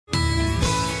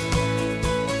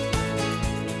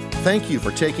Thank you for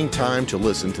taking time to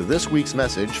listen to this week's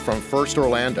message from First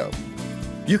Orlando.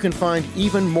 You can find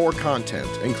even more content,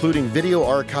 including video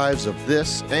archives of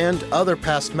this and other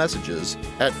past messages,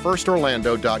 at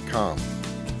firstorlando.com.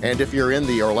 And if you're in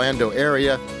the Orlando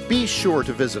area, be sure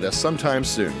to visit us sometime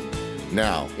soon.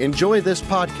 Now, enjoy this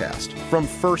podcast from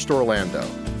First Orlando.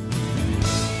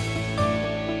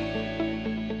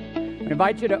 I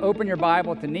invite you to open your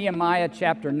Bible to Nehemiah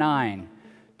chapter 9.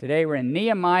 Today we're in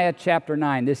Nehemiah chapter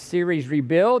 9, this series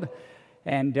Rebuild,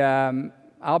 and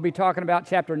I'll be talking about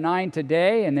chapter 9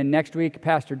 today, and then next week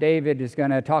Pastor David is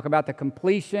going to talk about the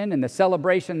completion and the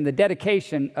celebration, the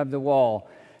dedication of the wall.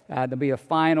 There'll be a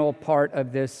final part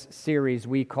of this series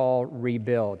we call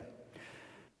Rebuild.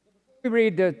 Before we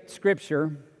read the scripture,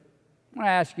 I want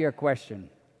to ask you a question.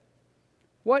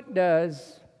 What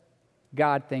does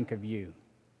God think of you?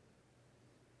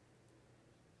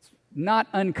 Not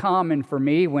uncommon for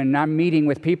me when I'm meeting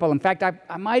with people. In fact,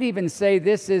 I might even say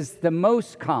this is the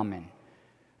most common.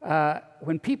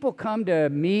 When people come to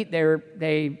meet,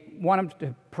 they want them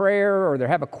to prayer, or they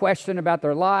have a question about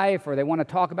their life, or they want to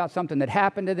talk about something that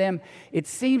happened to them. It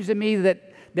seems to me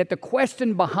that the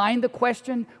question behind the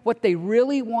question, what they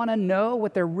really want to know,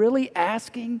 what they're really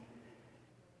asking,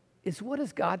 is what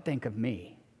does God think of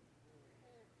me?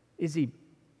 Is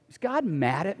God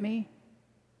mad at me?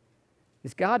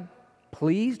 Is God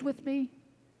pleased with me?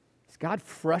 Is God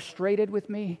frustrated with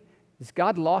me? Has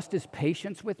God lost his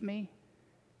patience with me?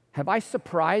 Have I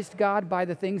surprised God by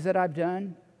the things that I've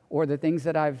done or the things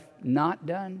that I've not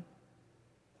done?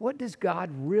 What does God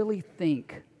really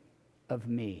think of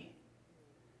me?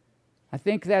 I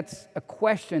think that's a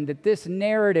question that this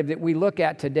narrative that we look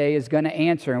at today is going to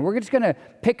answer. And we're just going to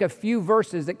pick a few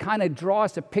verses that kind of draw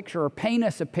us a picture or paint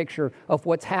us a picture of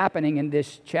what's happening in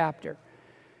this chapter.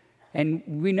 And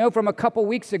we know from a couple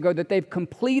weeks ago that they've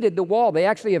completed the wall. They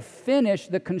actually have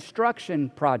finished the construction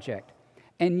project.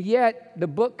 And yet the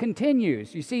book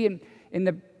continues. You see,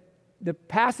 in the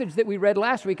passage that we read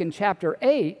last week in chapter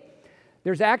 8,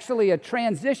 there's actually a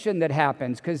transition that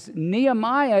happens because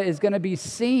Nehemiah is going to be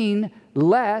seen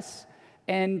less,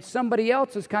 and somebody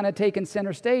else is kind of taking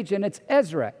center stage, and it's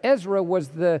Ezra. Ezra was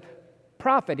the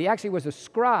prophet. He actually was a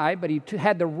scribe, but he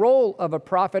had the role of a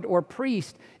prophet or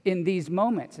priest in these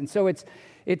moments. And so it's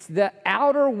the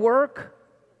outer work,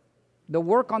 the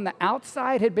work on the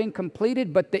outside had been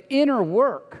completed, but the inner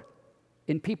work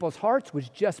in people's hearts was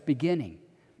just beginning.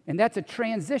 And that's a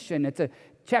transition.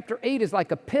 Chapter 8 is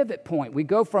like a pivot point. We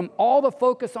go from all the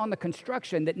focus on the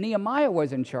construction that Nehemiah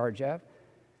was in charge of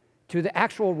to the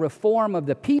actual reform of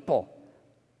the people,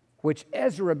 which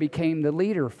Ezra became the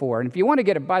leader for. And if you want to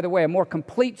get, by the way, a more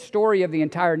complete story of the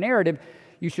entire narrative,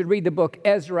 you should read the book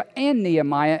Ezra and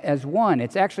Nehemiah as one.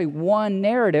 It's actually one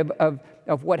narrative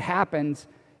of what happens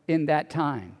in that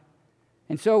time.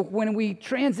 And so when we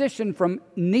transition from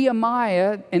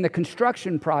Nehemiah in the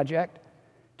construction project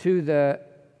to the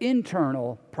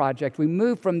internal project, we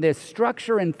move from this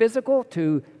structure and physical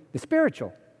to the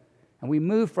spiritual. And we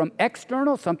move from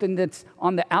external, something that's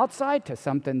on the outside, to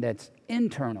something that's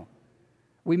internal.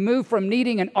 We move from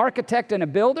needing an architect and a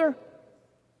builder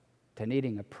to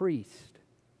needing a priest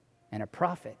and a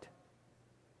prophet.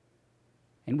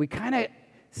 And we kind of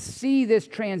see this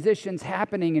transitions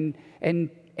happening,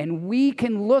 and we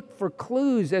can look for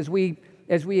clues as we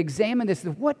examine this.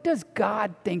 What does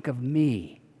God think of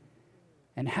me?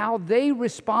 And how they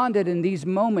responded in these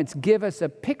moments give us a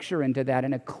picture into that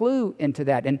and a clue into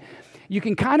that. And you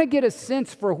can kind of get a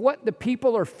sense for what the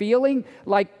people are feeling,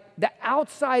 like the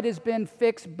outside has been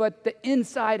fixed, but the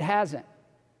inside hasn't.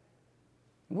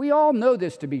 We all know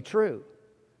this to be true,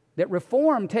 that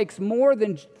reform takes more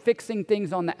than fixing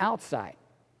things on the outside.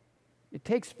 It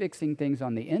takes fixing things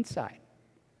on the inside.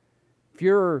 If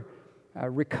you're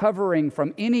recovering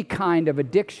from any kind of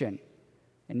addiction,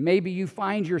 and maybe you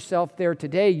find yourself there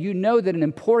today, you know that an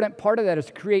important part of that is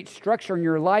to create structure in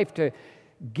your life to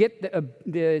get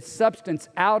the substance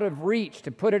out of reach,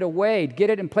 to put it away, to get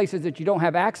it in places that you don't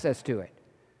have access to it.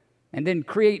 And then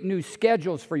create new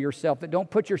schedules for yourself that don't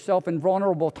put yourself in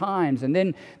vulnerable times. And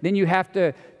then you have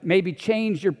to maybe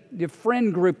change your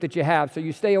friend group that you have so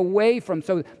you stay away from.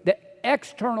 So the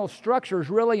external structure is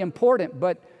really important,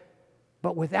 but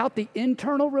without the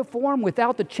internal reform,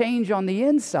 without the change on the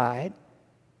inside,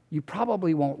 you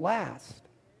probably won't last.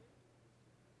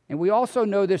 And we also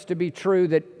know this to be true,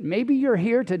 that maybe you're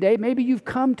here today, maybe you've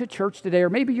come to church today, or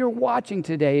maybe you're watching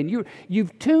today, and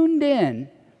you've tuned in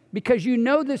because you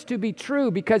know this to be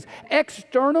true, because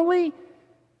externally,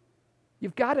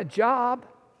 you've got a job,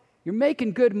 you're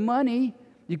making good money,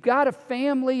 you've got a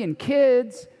family and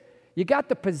kids, You got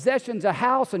the possessions, a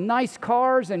house and nice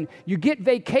cars, and you get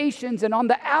vacations, and on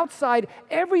the outside,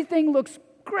 everything looks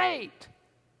great.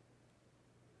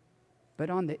 But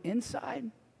on the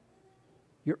inside,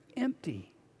 you're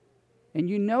empty. And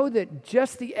you know that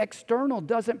just the external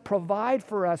doesn't provide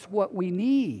for us what we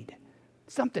need.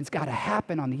 Something's got to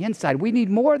happen on the inside. We need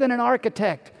more than an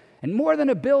architect and more than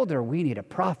a builder. We need a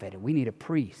prophet and we need a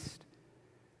priest.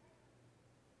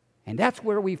 And that's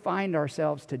where we find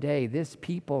ourselves today, this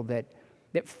people that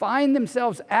find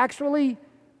themselves actually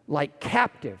like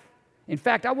captive. In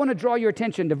fact, I want to draw your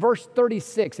attention to verse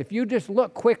 36. If you just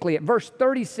look quickly at verse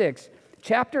 36,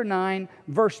 chapter 9,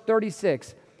 verse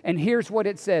 36. And here's what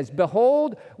it says.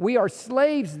 Behold, we are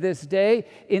slaves this day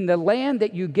in the land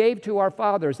that you gave to our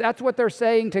fathers. That's what they're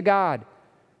saying to God.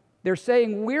 They're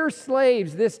saying, we're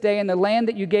slaves this day in the land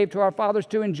that you gave to our fathers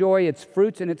to enjoy its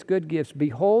fruits and its good gifts.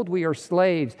 Behold, we are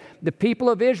slaves. The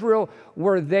people of Israel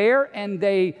were there, and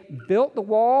they built the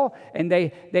wall, and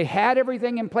they had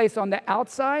everything in place on the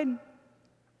outside,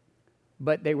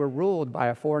 but they were ruled by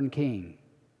a foreign king.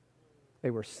 They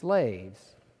were slaves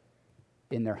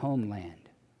in their homeland.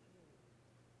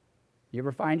 You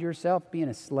ever find yourself being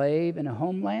a slave in a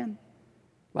homeland?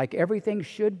 Like everything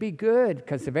should be good,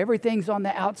 because if everything's on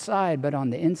the outside, but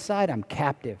on the inside, I'm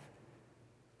captive.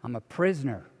 I'm a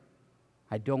prisoner.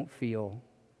 I don't feel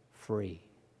free.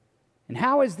 And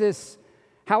how is this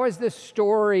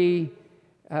story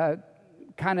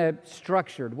kind of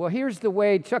structured? Well, here's the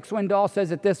way Chuck Swindoll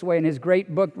says it this way in his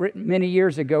great book written many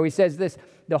years ago. He says this: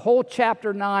 the whole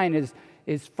chapter 9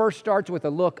 is first starts with a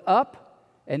look up,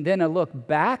 and then a look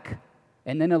back,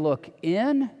 and then a look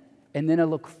in, and then a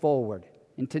look forward.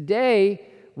 And today,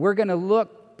 we're going to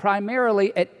look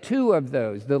primarily at two of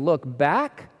those, the look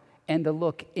back and the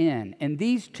look in. And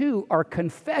these two are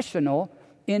confessional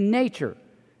in nature.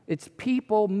 It's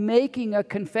people making a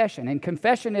confession. And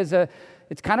confession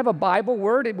it's kind of a Bible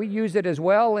word. We use it as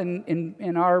well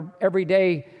in our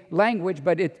everyday language,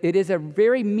 but it is a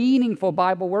very meaningful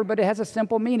Bible word, but it has a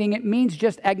simple meaning. It means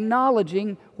just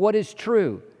acknowledging what is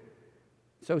true.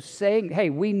 So saying, hey,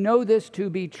 we know this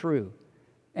to be true.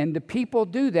 And the people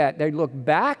do that. They look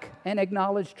back and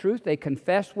acknowledge truth. They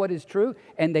confess what is true,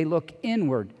 and they look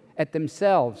inward at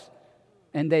themselves,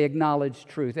 and they acknowledge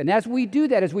truth. And as we do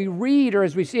that, as we read or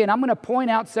as we see, and I'm going to point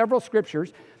out several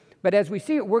scriptures, but as we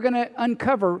see it, we're going to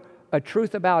uncover a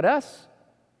truth about us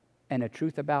and a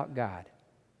truth about God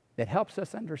that helps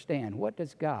us understand, what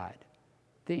does God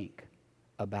think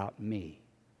about me?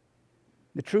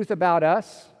 The truth about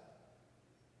us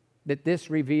that this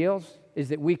reveals is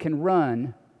that we can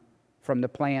run from the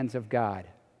plans of God.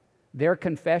 Their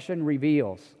confession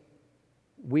reveals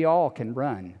we all can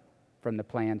run from the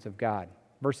plans of God.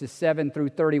 Verses 7 through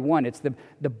 31, it's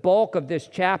the bulk of this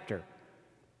chapter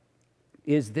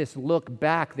is this look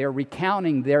back. They're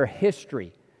recounting their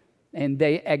history, and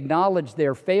they acknowledge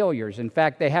their failures. In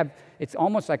fact, it's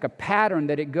almost like a pattern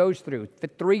that it goes through.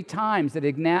 3 times it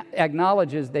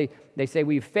acknowledges, they say,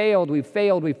 we've failed.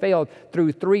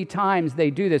 Through 3 times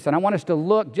they do this. And I want us to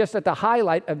look just at the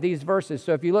highlight of these verses.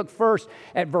 So if you look first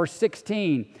at verse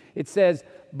 16, it says,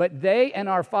 but they and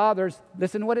our fathers,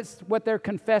 listen what they're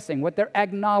confessing, what they're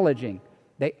acknowledging.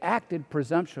 They acted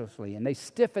presumptuously, and they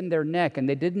stiffened their neck, and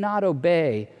they did not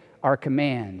obey our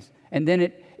commands. And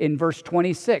then in verse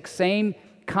 26, same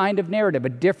kind of narrative, a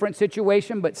different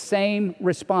situation, but same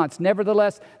response.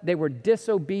 Nevertheless, they were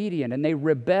disobedient, and they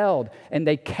rebelled, and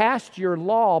they cast your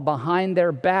law behind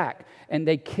their back, and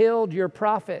they killed your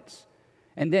prophets.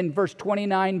 And then verse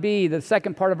 29b, the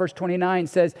second part of verse 29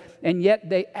 says, and yet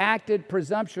they acted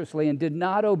presumptuously and did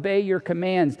not obey your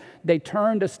commands. They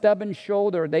turned a stubborn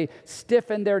shoulder. They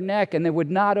stiffened their neck, and they would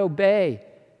not obey.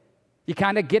 You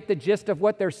kind of get the gist of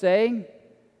what they're saying?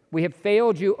 We have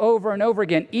failed you over and over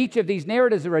again. Each of these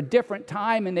narratives are a different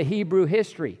time in the Hebrew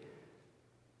history.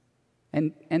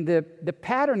 And the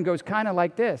pattern goes kind of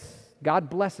like this. God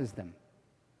blesses them.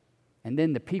 And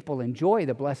then the people enjoy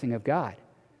the blessing of God.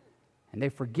 And they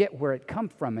forget where it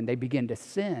comes from, and they begin to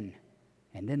sin.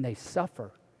 And then they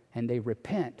suffer, and they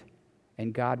repent,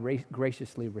 and God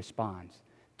graciously responds.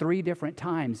 3 different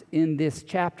times in this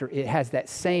chapter, it has that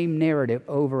same narrative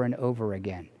over and over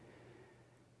again.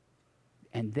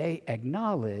 And they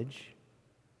acknowledge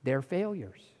their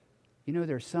failures. You know,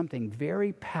 there's something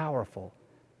very powerful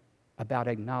about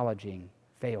acknowledging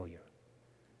failure.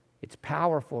 It's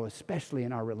powerful, especially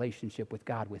in our relationship with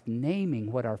God, with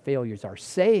naming what our failures are,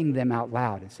 saying them out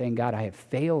loud and saying, God, I have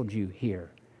failed you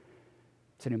here.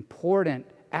 It's an important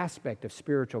aspect of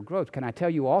spiritual growth. Can I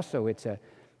tell you also, it's an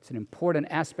important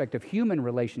aspect of human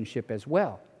relationship as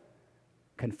well.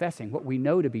 Confessing what we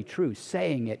know to be true,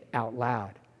 saying it out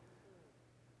loud.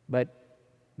 But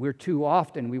we're too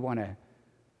often, we want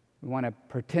to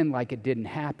pretend like it didn't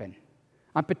happen.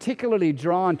 I'm particularly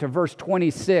drawn to verse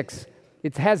 26.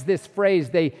 It has this phrase,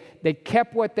 they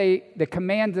kept the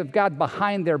commands of God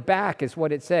behind their back, is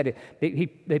what it said.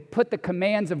 They put the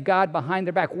commands of God behind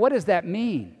their back. What does that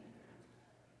mean?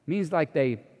 It means like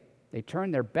they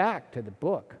turned their back to the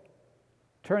book,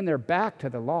 turned their back to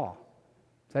the law.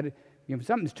 So that, if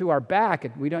something's to our back,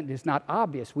 it's not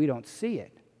obvious, we don't see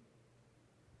it.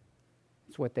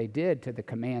 It's what they did to the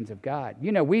commands of God.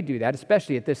 You know, we do that,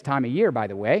 especially at this time of year, by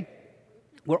the way.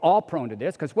 We're all prone to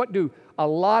this, because what do a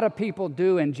lot of people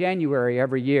do in January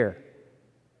every year?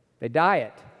 They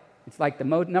diet. It's like the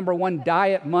number one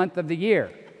diet month of the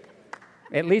year.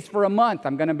 At least for a month,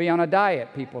 I'm going to be on a diet,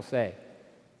 people say.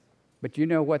 But you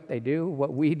know what they do?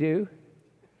 What we do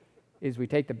is we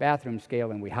take the bathroom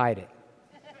scale and we hide it.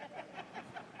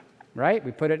 Right?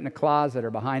 We put it in a closet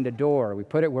or behind a door. We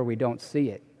put it where we don't see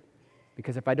it.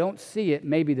 Because if I don't see it,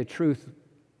 maybe I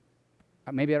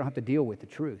don't have to deal with the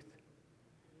truth.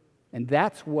 And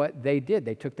that's what they did.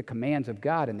 They took the commands of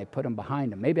God and they put them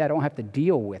behind them. Maybe I don't have to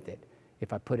deal with it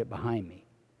if I put it behind me.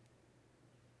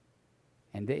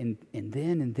 And then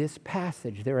in this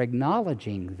passage, they're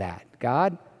acknowledging that.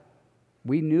 God,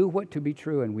 we knew what to be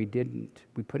true and we didn't.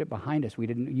 We put it behind us. We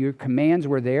didn't. Your commands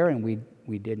were there and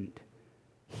we didn't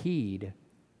heed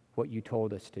what you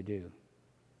told us to do.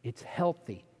 It's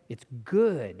healthy. It's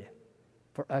good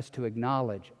for us to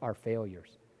acknowledge our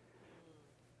failures.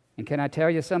 And can I tell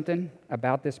you something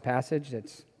about this passage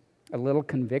that's a little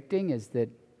convicting, is that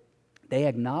they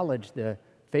acknowledge the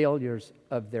failures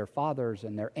of their fathers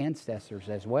and their ancestors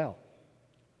as well.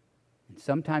 And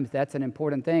sometimes that's an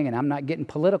important thing, and I'm not getting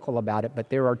political about it, but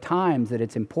there are times that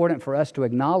it's important for us to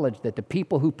acknowledge that the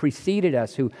people who preceded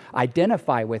us, who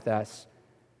identify with us,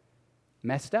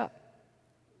 messed up.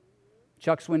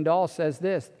 Chuck Swindoll says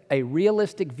this: a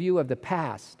realistic view of the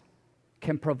past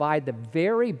can provide the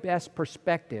very best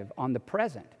perspective on the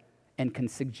present and can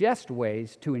suggest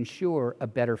ways to ensure a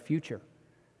better future.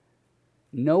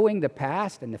 Knowing the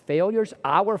past and the failures,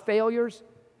 our failures,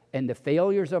 and the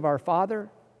failures of our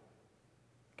Father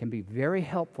can be very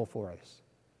helpful for us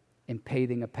in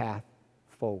paving a path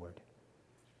forward.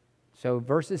 So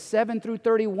verses 7 through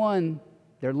 31,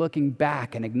 they're looking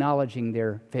back and acknowledging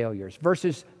their failures.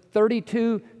 Verses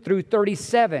 32 through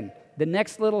 37, the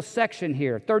next little section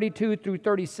here, 32 through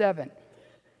 37,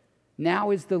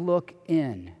 now is the look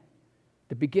in.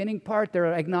 The beginning part,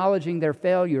 they're acknowledging their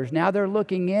failures. Now they're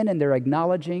looking in and they're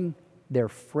acknowledging their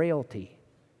frailty,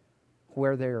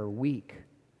 where they are weak.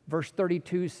 Verse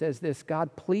 32 says this: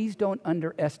 God, please don't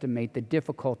underestimate the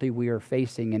difficulty we are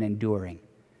facing and enduring.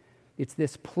 It's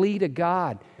this plea to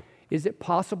God. Is it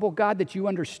possible, God, that you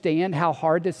understand how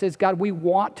hard this is? God, we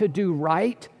want to do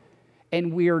right,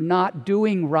 and we are not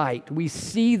doing right. We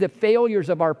see the failures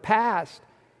of our past,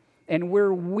 and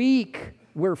we're weak.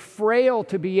 We're frail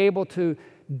to be able to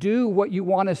do what you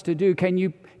want us to do. Can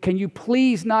you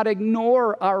please not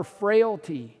ignore our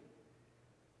frailty?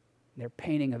 They're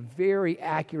painting a very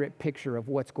accurate picture of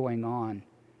what's going on.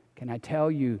 Can I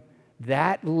tell you,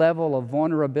 that level of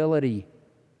vulnerability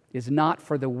is not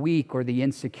for the weak or the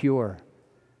insecure.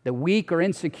 The weak or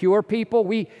insecure people,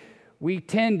 we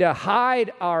tend to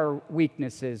hide our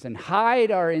weaknesses and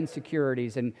hide our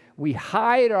insecurities, and we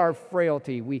hide our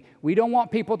frailty. We don't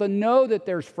want people to know that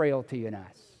there's frailty in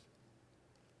us.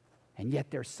 And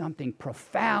yet there's something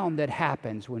profound that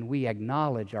happens when we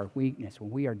acknowledge our weakness,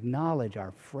 when we acknowledge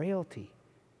our frailty.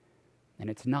 And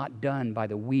it's not done by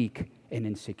the weak and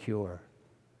insecure.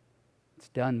 It's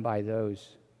done by those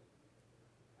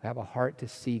who have a heart to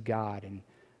see God. And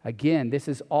again, this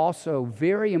is also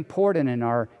very important in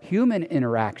our human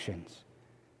interactions.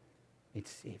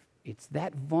 It's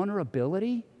that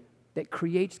vulnerability that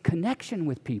creates connection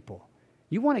with people.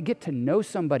 You want to get to know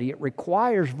somebody, it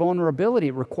requires vulnerability.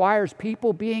 It requires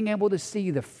people being able to see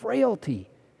the frailty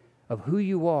of who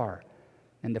you are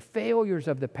and the failures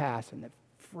of the past and the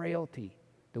frailty,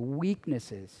 the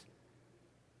weaknesses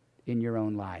in your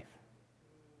own life.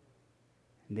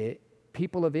 The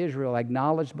people of Israel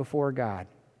acknowledged before God,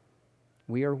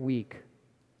 we are weak,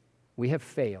 we have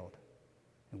failed,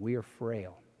 and we are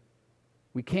frail.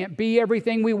 We can't be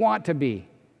everything we want to be.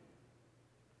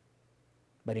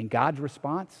 But in God's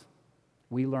response,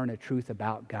 we learn a truth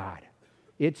about God.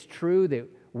 It's true that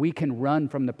we can run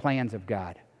from the plans of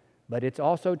God, but it's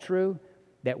also true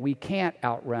that we can't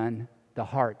outrun the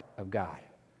heart of God.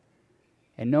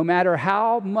 And no matter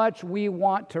how much we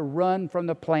want to run from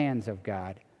the plans of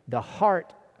God, the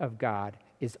heart of God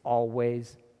is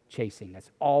always chasing us,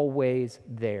 always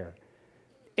there.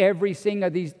 every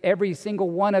single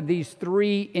one of these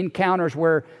three encounters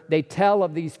where they tell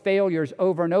of these failures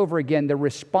over and over again, the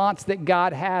response that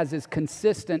God has is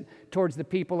consistent towards the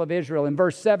people of Israel. In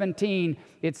verse 17,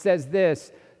 it says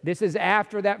this. This is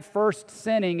after that first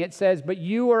sinning. It says, "But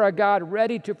you are a God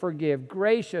ready to forgive,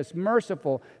 gracious,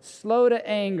 merciful, slow to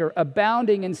anger,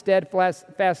 abounding in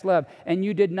steadfast love, and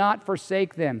you did not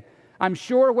forsake them." I'm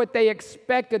sure what they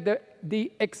expected,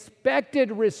 the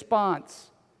expected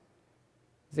response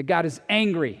is that God is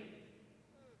angry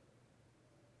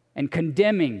and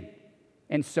condemning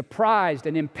and surprised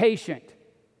and impatient.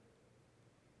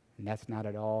 And that's not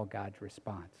at all God's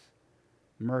response.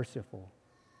 Merciful,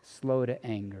 slow to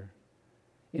anger.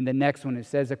 In the next one, it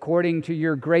says, "According to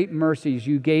your great mercies,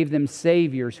 you gave them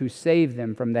saviors who saved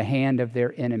them from the hand of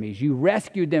their enemies." You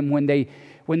rescued them when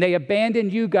they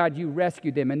abandoned you, God, you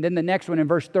rescued them. And then the next one in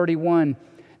verse 31,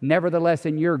 "Nevertheless,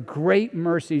 in your great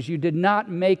mercies, you did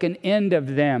not make an end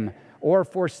of them or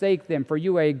forsake them, for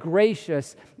you are a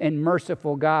gracious and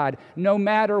merciful God." No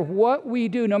matter what we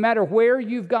do, no matter where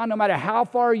you've gone, no matter how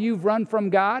far you've run from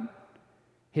God,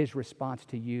 His response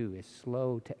to you is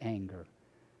slow to anger,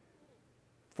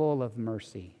 full of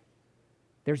mercy.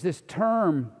 There's this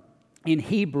term in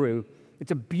Hebrew.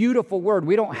 It's a beautiful word.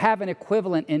 We don't have an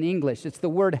equivalent in English. It's the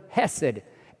word hesed,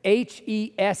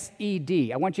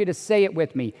 H-E-S-E-D. I want you to say it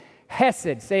with me.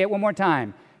 Hesed. Say it one more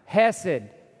time. Hesed.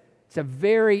 It's a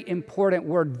very important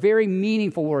word, very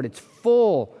meaningful word. It's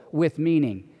full with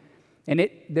meaning. And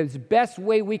the best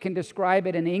way we can describe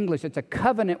it in English, it's a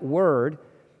covenant word,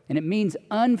 and it means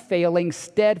unfailing,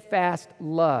 steadfast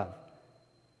love.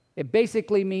 It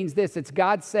basically means this. It's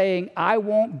God saying, "I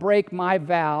won't break my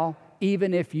vow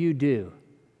even if you do."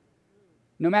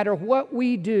 No matter what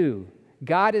we do,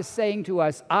 God is saying to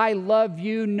us, "I love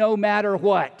you no matter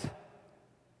what."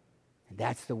 And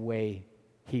that's the way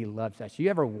He loves us. You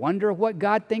ever wonder what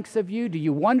God thinks of you? Do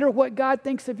you wonder what God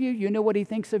thinks of you? You know what He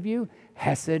thinks of you?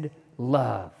 Hesed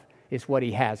love is what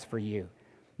He has for you.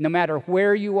 No matter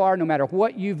where you are, no matter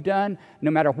what you've done,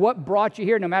 no matter what brought you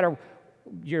here, no matter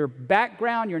your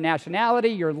background, your nationality,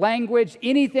 your language,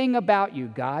 anything about you,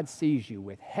 God sees you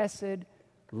with hesed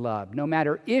love. No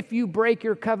matter if you break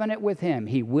your covenant with Him,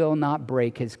 He will not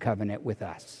break His covenant with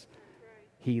us.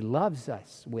 He loves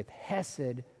us with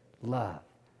hesed love.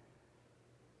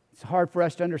 It's hard for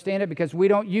us to understand it because we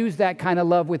don't use that kind of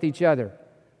love with each other.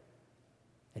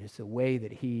 It is the way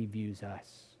that He views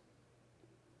us.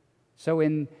 So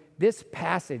in this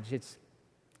passage, it's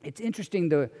interesting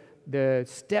the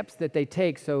steps that they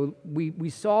take. So we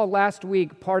saw last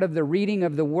week part of the reading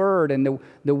of the Word and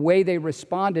the way they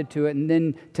responded to it. And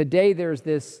then today there's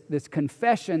this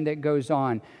confession that goes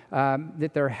on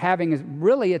that they're having.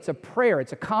 Really, it's a prayer.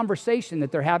 It's a conversation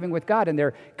that they're having with God. And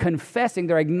they're confessing,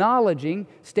 they're acknowledging,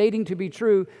 stating to be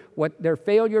true what their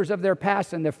failures of their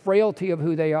past and the frailty of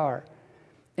who they are.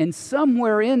 And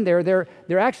somewhere in there,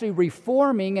 they're actually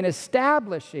reforming and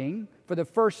establishing for the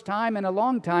first time in a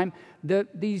long time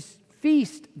these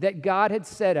feasts that God had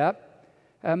set up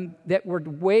that were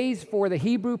ways for the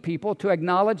Hebrew people to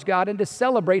acknowledge God and to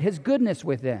celebrate His goodness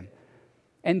with them.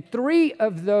 And 3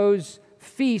 of those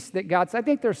feasts that God, I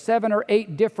think there's 7 or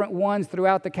 8 different ones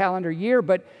throughout the calendar year,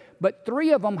 but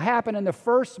 3 of them happen in the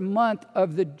first month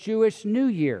of the Jewish New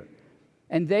Year.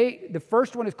 And the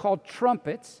first one is called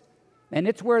trumpets. And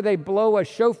it's where they blow a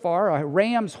shofar, a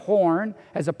ram's horn,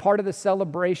 as a part of the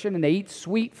celebration, and they eat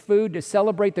sweet food to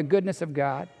celebrate the goodness of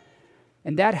God.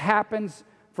 And that happens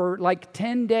for like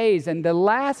 10 days. And the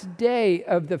last day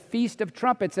of the Feast of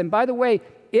Trumpets, and by the way,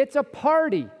 it's a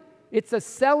party, it's a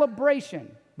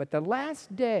celebration. But the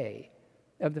last day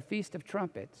of the Feast of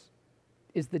Trumpets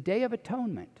is the Day of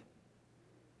Atonement.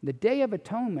 The Day of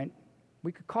Atonement,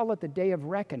 we could call it the Day of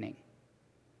Reckoning.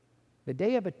 The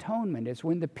Day of Atonement is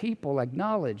when the people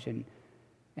acknowledge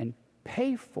and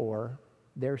pay for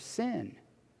their sin,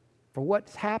 for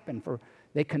what's happened.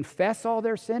 They confess all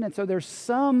their sin. And so there's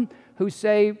some who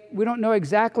say, we don't know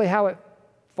exactly how it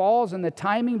falls in the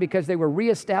timing because they were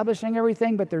reestablishing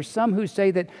everything, but there's some who say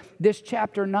that this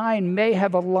chapter 9 may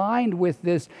have aligned with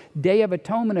this Day of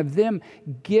Atonement of them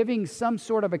giving some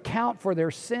sort of account for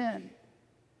their sin.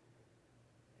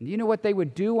 And you know what they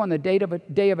would do on the Day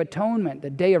of Atonement,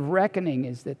 the Day of Reckoning,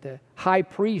 is that the high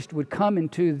priest would come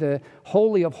into the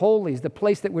Holy of Holies, the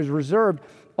place that was reserved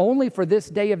only for this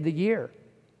day of the year.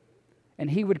 And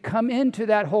he would come into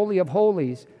that Holy of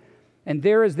Holies, and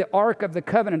there is the Ark of the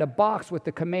Covenant, a box with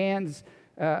the commands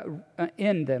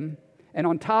in them. And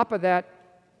on top of that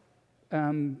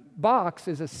box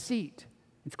is a seat.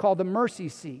 It's called the mercy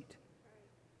seat.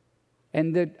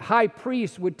 And the high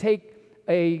priest would take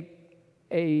a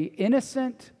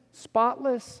innocent,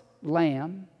 spotless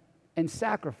lamb and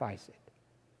sacrifice it,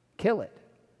 kill it,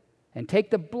 and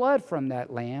take the blood from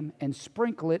that lamb and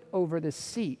sprinkle it over the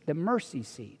seat, the mercy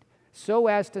seat, so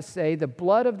as to say the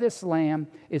blood of this lamb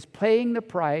is paying the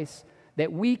price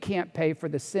that we can't pay for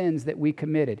the sins that we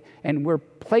committed. And we're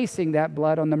placing that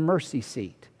blood on the mercy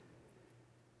seat.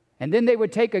 And then they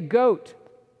would take a goat,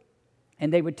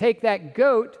 and they would take that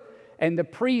goat, and the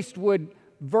priest would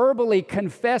verbally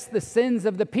confess the sins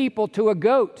of the people to a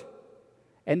goat.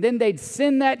 And then they'd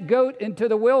send that goat into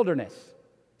the wilderness,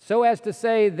 so as to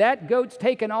say, that goat's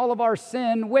taken all of our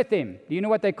sin with him. Do you know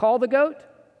what they call the goat?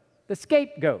 The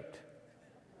scapegoat.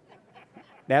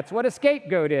 That's what a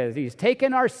scapegoat is. He's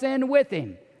taken our sin with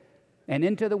him. And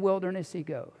into the wilderness he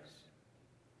goes.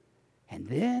 And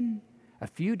then, a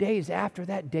few days after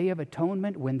that Day of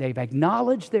Atonement, when they've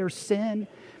acknowledged their sin,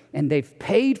 and they've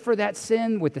paid for that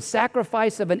sin with the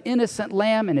sacrifice of an innocent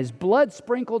lamb and his blood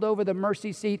sprinkled over the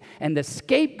mercy seat, and the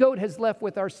scapegoat has left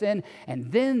with our sin,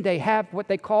 and then they have what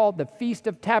they call the Feast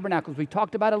of Tabernacles. We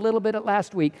talked about it a little bit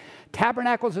last week.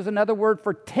 Tabernacles is another word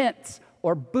for tents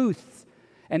or booths.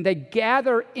 And they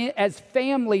gather as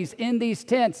families in these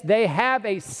tents. They have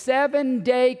a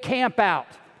 7-day camp out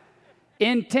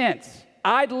in tents.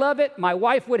 I'd love it. My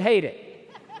wife would hate it.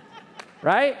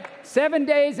 Right? 7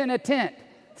 days in a tent,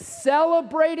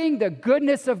 celebrating the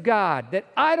goodness of God, that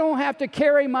I don't have to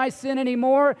carry my sin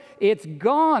anymore. It's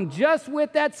gone. Just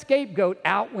with that scapegoat,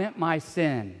 out went my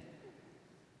sin.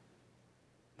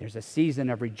 There's a season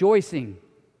of rejoicing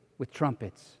with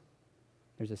trumpets.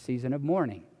 There's a season of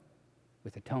mourning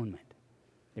with atonement.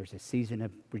 There's a season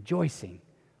of rejoicing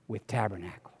with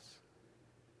tabernacles.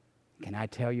 Can I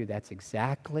tell you, that's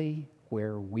exactly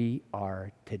where we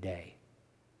are today.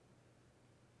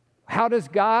 How does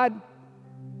God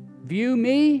view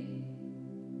me?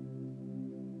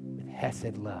 With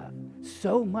hesed love.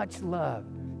 So much love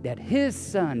that his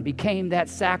son became that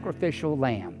sacrificial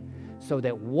lamb, so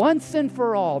that once and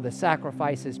for all the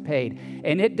sacrifice is paid.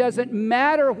 And it doesn't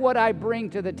matter what I bring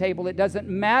to the table. It doesn't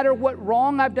matter what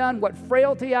wrong I've done, what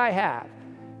frailty I have.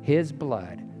 His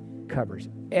blood covers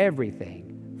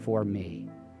everything for me.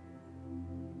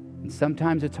 And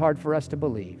sometimes it's hard for us to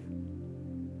believe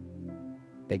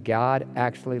that God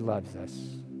actually loves us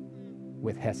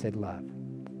with hesed love.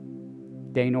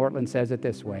 Dane Ortland says it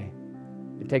this way: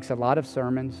 it takes a lot of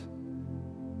sermons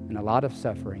and a lot of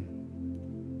suffering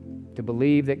to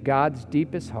believe that God's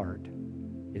deepest heart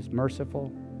is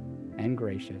merciful and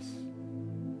gracious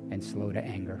and slow to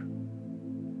anger.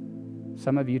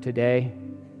 Some of you today,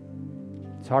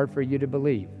 it's hard for you to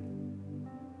believe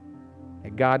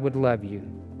that God would love you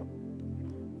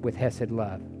with hesed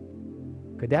love.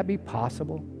 Could that be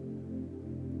possible?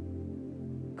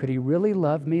 Could he really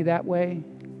love me that way?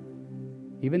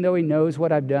 Even though he knows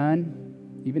what I've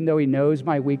done, even though he knows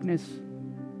my weakness,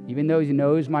 even though he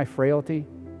knows my frailty,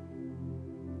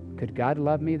 could God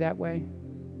love me that way?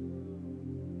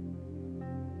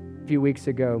 A few weeks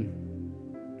ago,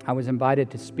 I was invited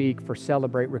to speak for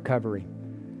Celebrate Recovery.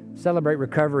 Celebrate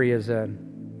Recovery is a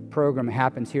program that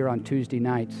happens here on Tuesday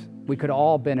nights. We could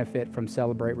all benefit from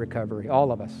Celebrate Recovery,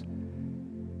 all of us.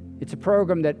 It's a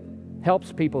program that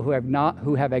helps people who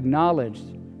have acknowledged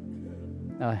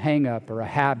a hang-up or a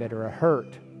habit or a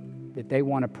hurt that they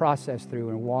want to process through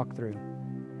and walk through.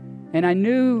 And I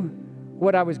knew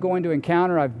what I was going to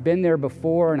encounter. I've been there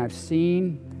before and I've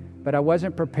seen, but I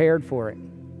wasn't prepared for it.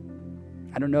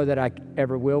 I don't know that I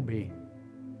ever will be.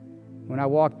 When I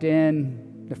walked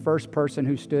in, the first person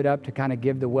who stood up to kind of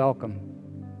give the welcome,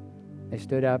 they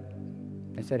stood up,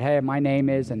 they said, "Hey, my name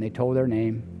is," and they told their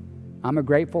name. "I'm a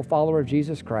grateful follower of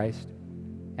Jesus Christ,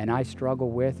 and I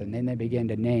struggle with," and then they began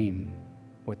to name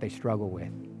what they struggle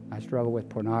with. I struggle with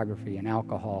pornography and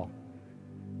alcohol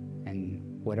and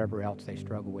whatever else they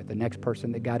struggle with. The next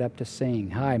person that got up to sing,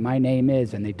 "Hi, my name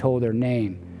is," and they told their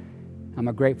name. "I'm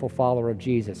a grateful follower of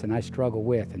Jesus, and I struggle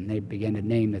with," and they began to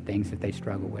name the things that they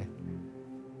struggle with.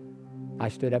 I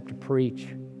stood up to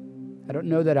preach. I don't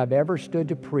know that I've ever stood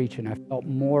to preach and I felt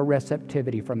more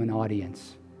receptivity from an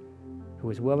audience who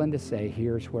was willing to say,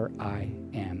 "Here's where I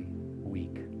am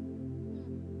weak."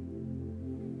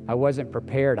 I wasn't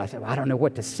prepared. I said, "I don't know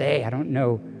what to say. I don't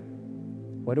know.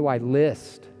 What do I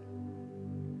list?"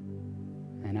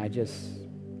 And I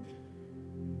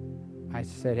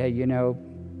said, "Hey,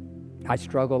 I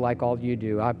struggle like all you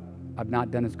do. I've not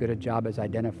done as good a job as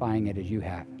identifying it as you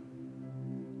have."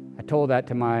 I told that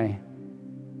to my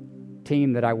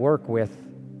team that I work with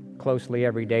closely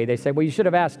every day. They said, "Well, you should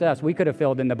have asked us. We could have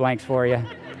filled in the blanks for you."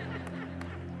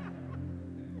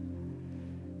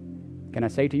 Can I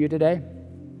say to you today,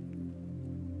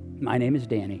 my name is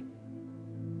Danny.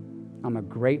 I'm a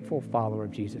grateful follower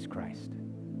of Jesus Christ.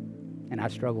 And I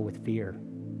struggle with fear,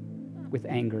 with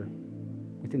anger,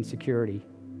 with insecurity,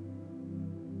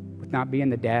 with not being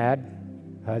the dad,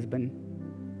 husband,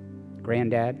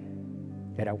 granddad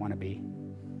that I want to be.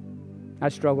 I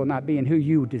struggle not being who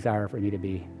you desire for me to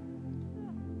be.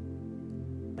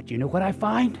 But you know what I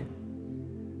find?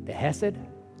 The Hesed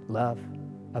love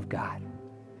of God.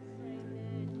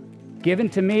 Given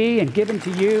to me and given to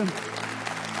you.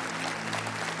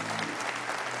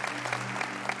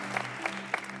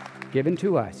 Given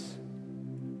to us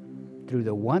through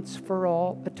the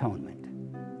once-for-all atonement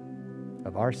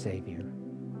of our Savior,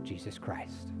 Jesus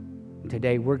Christ. And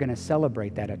today we're going to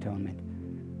celebrate that atonement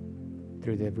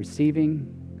through the receiving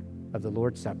of the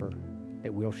Lord's Supper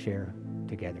that we'll share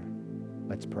together.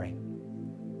 Let's pray.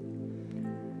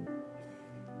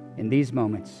 In these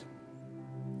moments,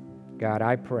 God,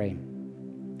 I pray,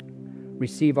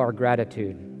 receive our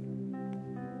gratitude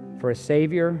for a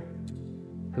Savior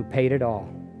who paid it all.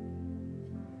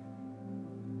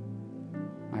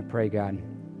 I pray, God,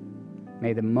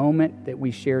 may the moment that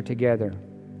we share together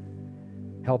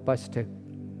help us to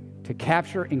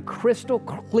capture in crystal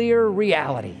clear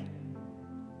reality.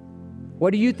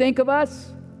 What do you think of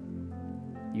us?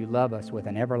 You love us with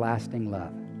an everlasting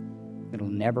love that'll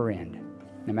never end.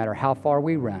 No matter how far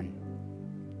we run,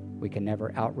 we can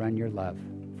never outrun your love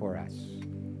for us.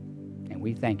 And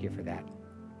we thank you for that.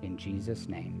 In Jesus'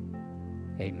 name,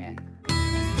 amen.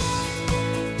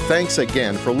 Thanks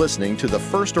again for listening to the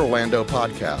First Orlando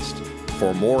podcast.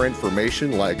 For more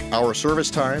information like our service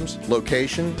times,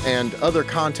 location, and other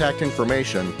contact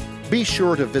information, be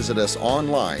sure to visit us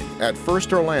online at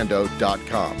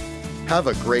firstorlando.com. Have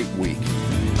a great week.